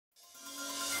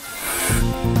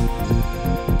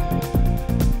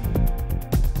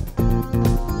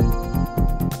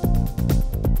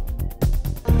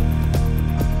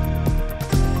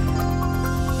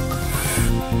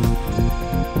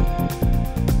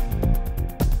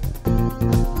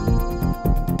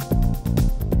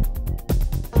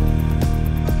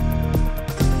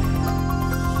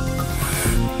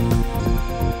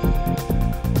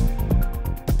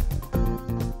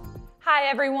Hi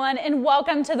everyone, and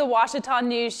welcome to the Ouachita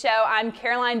News Show. I'm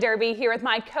Caroline Derby here with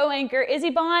my co-anchor Izzy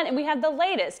Bond, and we have the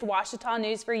latest Ouachita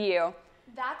news for you.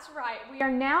 That's right. We are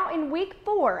now in week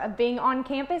 4 of being on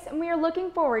campus, and we are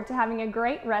looking forward to having a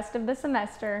great rest of the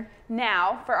semester.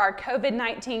 Now for our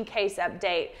COVID-19 case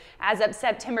update. As of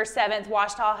September 7th,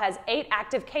 Ouachita has 8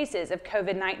 active cases of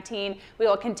COVID-19. We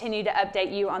will continue to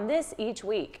update you on this each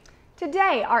week.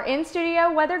 Today, our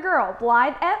in-studio weather girl,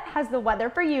 Blythe Epp, has the weather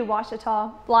for you,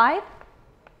 Ouachita. Blythe?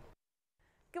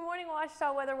 Good morning,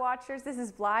 Ouachita Weather Watchers. This is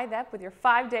Blythe Epp with your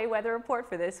 5-day weather report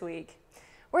for this week.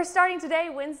 We're starting today,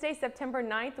 Wednesday, September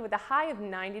 9th, with a high of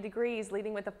 90 degrees,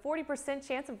 leading with a 40%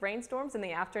 chance of rainstorms in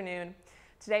the afternoon.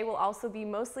 Today will also be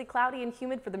mostly cloudy and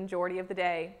humid for the majority of the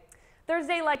day.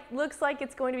 Thursday looks like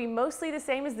it's going to be mostly the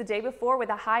same as the day before, with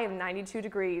a high of 92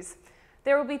 degrees.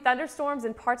 There will be thunderstorms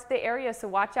in parts of the area, so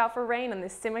watch out for rain on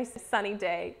this semi-sunny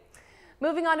day.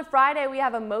 Moving on to Friday, we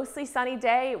have a mostly sunny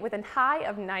day with a high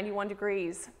of 91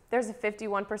 degrees. There's a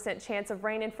 51% chance of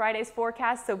rain in Friday's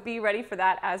forecast, so be ready for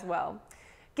that as well.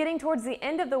 Getting towards the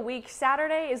end of the week,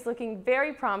 Saturday is looking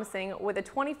very promising with a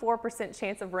 24%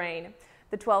 chance of rain.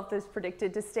 The 12th is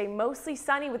predicted to stay mostly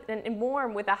sunny and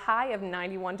warm with a high of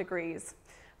 91 degrees.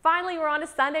 Finally, we're on to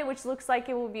Sunday, which looks like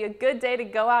it will be a good day to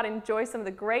go out and enjoy some of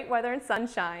the great weather and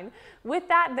sunshine. With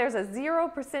that, there's a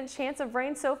 0% chance of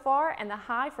rain so far, and the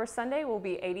high for Sunday will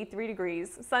be 83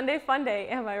 degrees. Sunday fun day,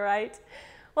 am I right?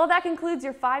 Well, that concludes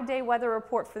your 5-day weather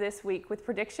report for this week with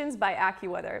predictions by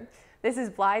AccuWeather. This is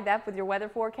Blythe Epp with your weather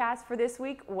forecast for this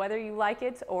week, whether you like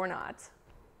it or not.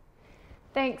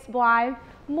 Thanks, Blythe.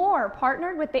 Moore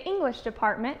partnered with the English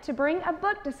department to bring a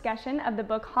book discussion of the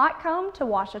book Hot Comb to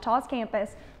Ouachita's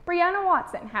campus. Brianna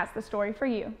Watson has the story for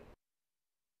you.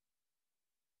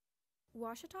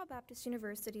 Ouachita Baptist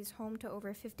University is home to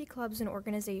over 50 clubs and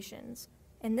organizations,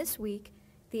 and this week,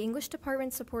 the English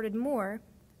department supported Moore,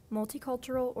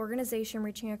 multicultural organization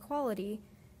reaching equality,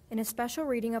 in a special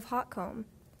reading of Hot Comb,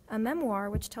 a memoir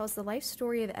which tells the life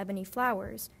story of Ebony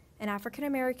Flowers, an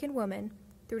African-American woman,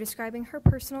 through describing her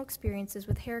personal experiences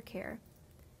with hair care.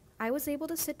 I was able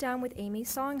to sit down with Amy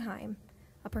Sondheim,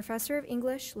 a professor of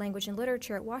English, Language, and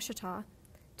Literature at Ouachita,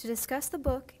 to discuss the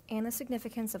book and the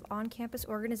significance of on-campus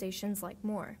organizations like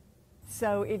Moore.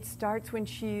 So it starts when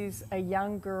she's a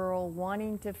young girl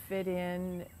wanting to fit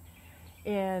in,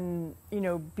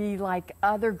 be like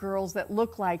other girls that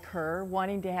look like her,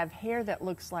 wanting to have hair that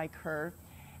looks like her.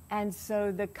 And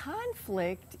so the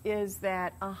conflict is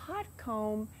that a hot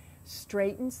comb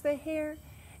straightens the hair,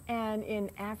 and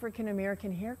in African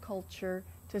American hair culture,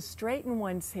 to straighten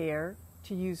one's hair,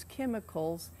 to use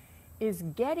chemicals, is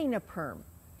getting a perm.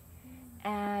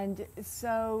 And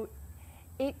so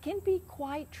it can be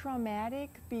quite traumatic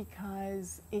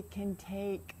because it can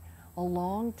take a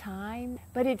long time,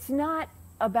 but it's not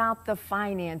about the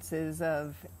finances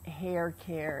of hair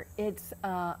care. It's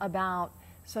about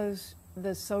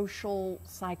the social,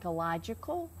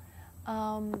 psychological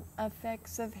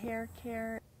effects of hair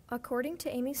care. According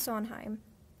to Amy Sondheim,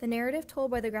 the narrative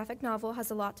told by the graphic novel has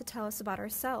a lot to tell us about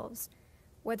ourselves,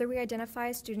 whether we identify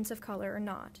as students of color or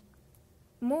not.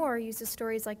 Moore uses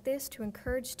stories like this to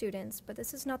encourage students, but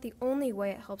this is not the only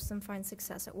way it helps them find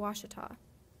success at Ouachita.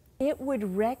 It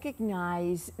would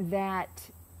recognize that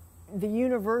the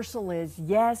universal is,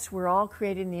 yes, we're all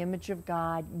created in the image of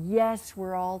God. Yes,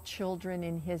 we're all children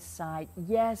in His sight.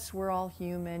 Yes, we're all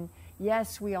human.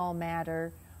 Yes, we all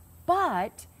matter.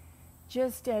 But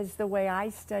just as the way I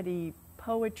study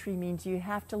poetry means you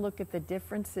have to look at the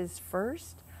differences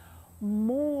first,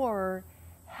 Moore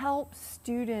helps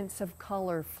students of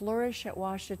color flourish at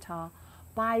Ouachita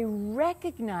by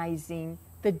recognizing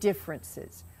the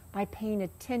differences, by paying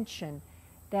attention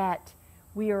that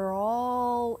we are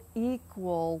all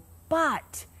equal,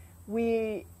 but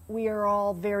we are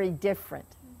all very different.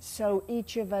 So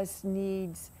each of us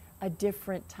needs a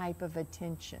different type of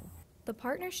attention. The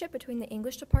partnership between the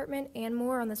English department and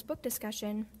Moore on this book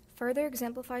discussion further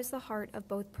exemplifies the heart of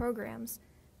both programs,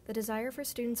 the desire for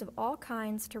students of all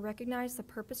kinds to recognize the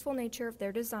purposeful nature of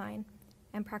their design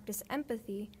and practice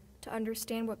empathy to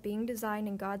understand what being designed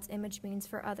in God's image means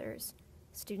for others,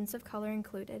 students of color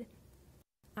included.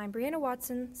 I'm Brianna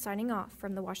Watson, signing off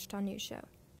from the Ouachita News Show.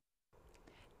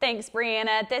 Thanks,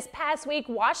 Brianna. This past week,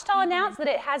 Ouachita announced that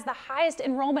it has the highest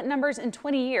enrollment numbers in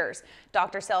 20 years.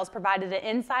 Dr. Sells provided an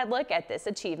inside look at this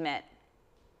achievement.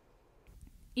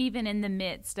 Even in the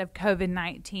midst of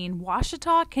COVID-19,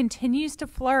 Ouachita continues to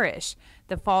flourish.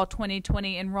 The fall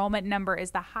 2020 enrollment number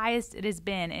is the highest it has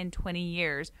been in 20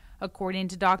 years. According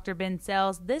to Dr. Ben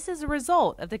Sells, this is a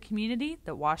result of the community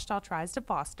that Ouachita tries to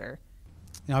foster.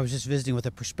 I was just visiting with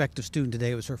a prospective student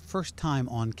today. It was her first time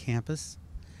on campus.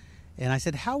 And I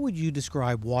said, how would you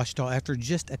describe Ouachita after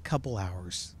just a couple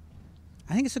hours?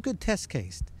 I think it's a good test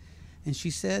case. And she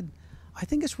said, I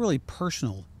think it's really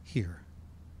personal here.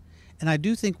 And I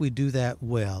do think we do that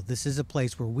well. This is a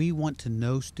place where we want to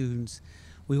know students.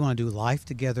 We want to do life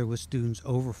together with students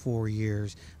over 4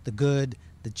 years, the good,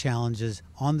 the challenges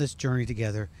on this journey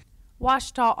together.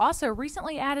 Ouachita also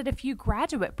recently added a few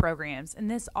graduate programs,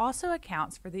 and this also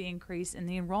accounts for the increase in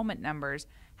the enrollment numbers.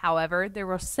 However, there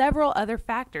were several other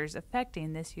factors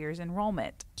affecting this year's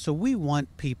enrollment. So we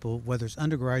want people, whether it's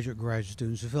undergraduate or graduate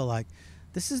students, to feel like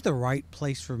this is the right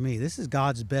place for me. This is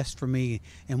God's best for me,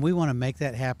 and we want to make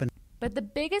that happen. But the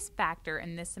biggest factor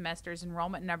in this semester's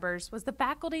enrollment numbers was the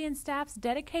faculty and staff's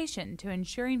dedication to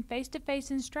ensuring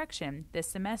face-to-face instruction this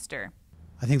semester.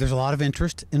 I think there's a lot of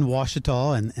interest in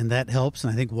Ouachita, and that helps,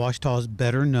 and I think Ouachita is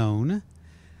better known.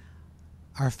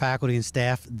 Our faculty and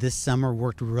staff this summer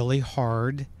worked really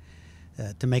hard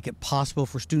to make it possible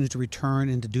for students to return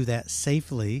and to do that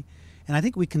safely. And I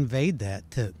think we conveyed that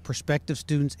to prospective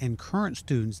students and current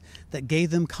students that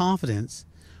gave them confidence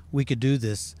we could do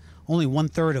this. Only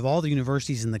 1/3 of all the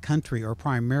universities in the country are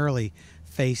primarily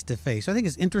face-to-face. So I think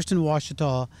it's interest in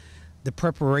Ouachita, the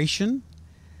preparation,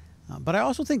 but I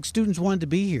also think students wanted to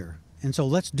be here. And so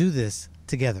let's do this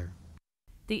together.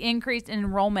 The increase in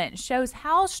enrollment shows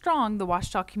how strong the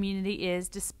Ouachita community is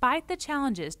despite the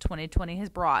challenges 2020 has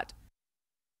brought.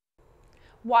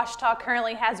 Ouachita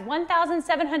currently has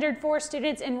 1,704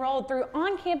 students enrolled through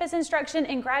on-campus instruction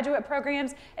and graduate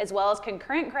programs, as well as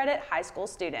concurrent credit high school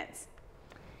students.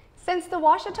 Since the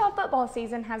Ouachita football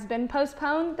season has been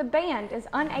postponed, the band is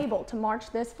unable to march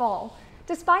this fall.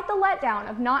 Despite the letdown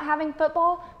of not having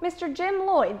football, Mr. Jim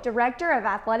Lloyd, Director of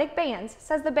Athletic Bands,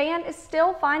 says the band is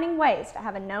still finding ways to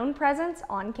have a known presence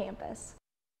on campus.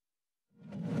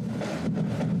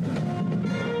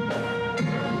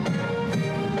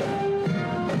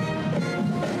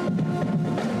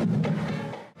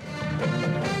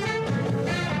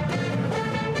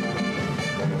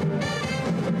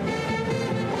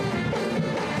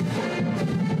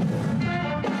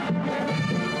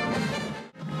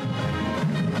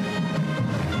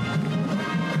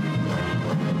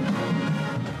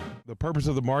 The purpose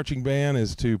of the marching band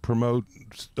is to promote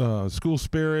school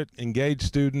spirit, engage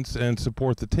students, and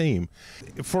support the team.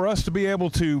 For us to be able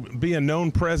to be a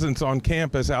known presence on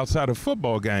campus outside of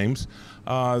football games,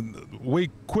 we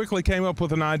quickly came up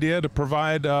with an idea to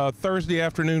provide Thursday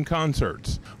afternoon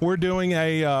concerts. We're doing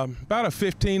about a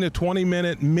 15 to 20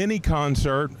 minute mini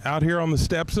concert out here on the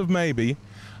steps of Maybe.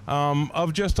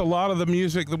 Of just a lot of the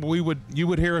music that you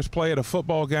would hear us play at a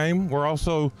football game. We're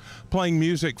also playing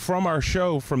music from our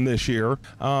show from this year.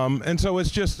 And so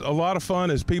it's just a lot of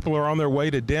fun as people are on their way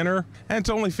to dinner. And it's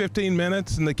only 15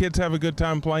 minutes and the kids have a good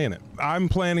time playing it. I'm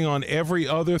planning on every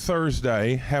other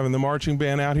Thursday having the marching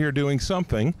band out here doing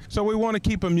something. So we want to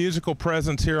keep a musical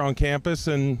presence here on campus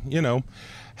and, you know,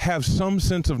 have some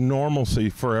sense of normalcy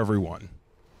for everyone.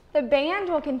 The band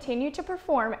will continue to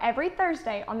perform every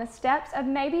Thursday on the steps of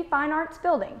Maybe Fine Arts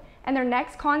Building, and their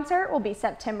next concert will be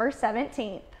September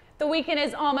 17th. The weekend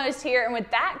is almost here, and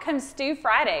with that comes Stew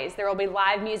Fridays. There will be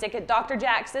live music at Dr.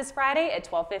 Jack's this Friday at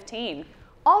 12:15.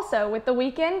 Also, with the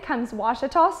weekend comes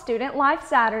Ouachita Student Life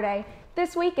Saturday.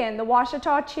 This weekend, the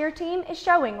Ouachita cheer team is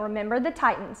showing Remember the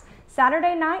Titans,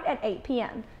 Saturday night at 8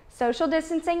 p.m. Social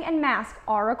distancing and masks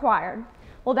are required.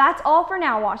 Well, that's all for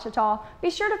now, Ouachita.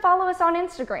 Be sure to follow us on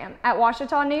Instagram at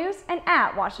Ouachita News and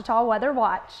at Ouachita Weather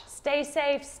Watch. Stay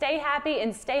safe, stay happy,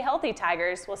 and stay healthy,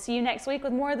 Tigers. We'll see you next week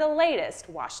with more of the latest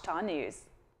Ouachita news.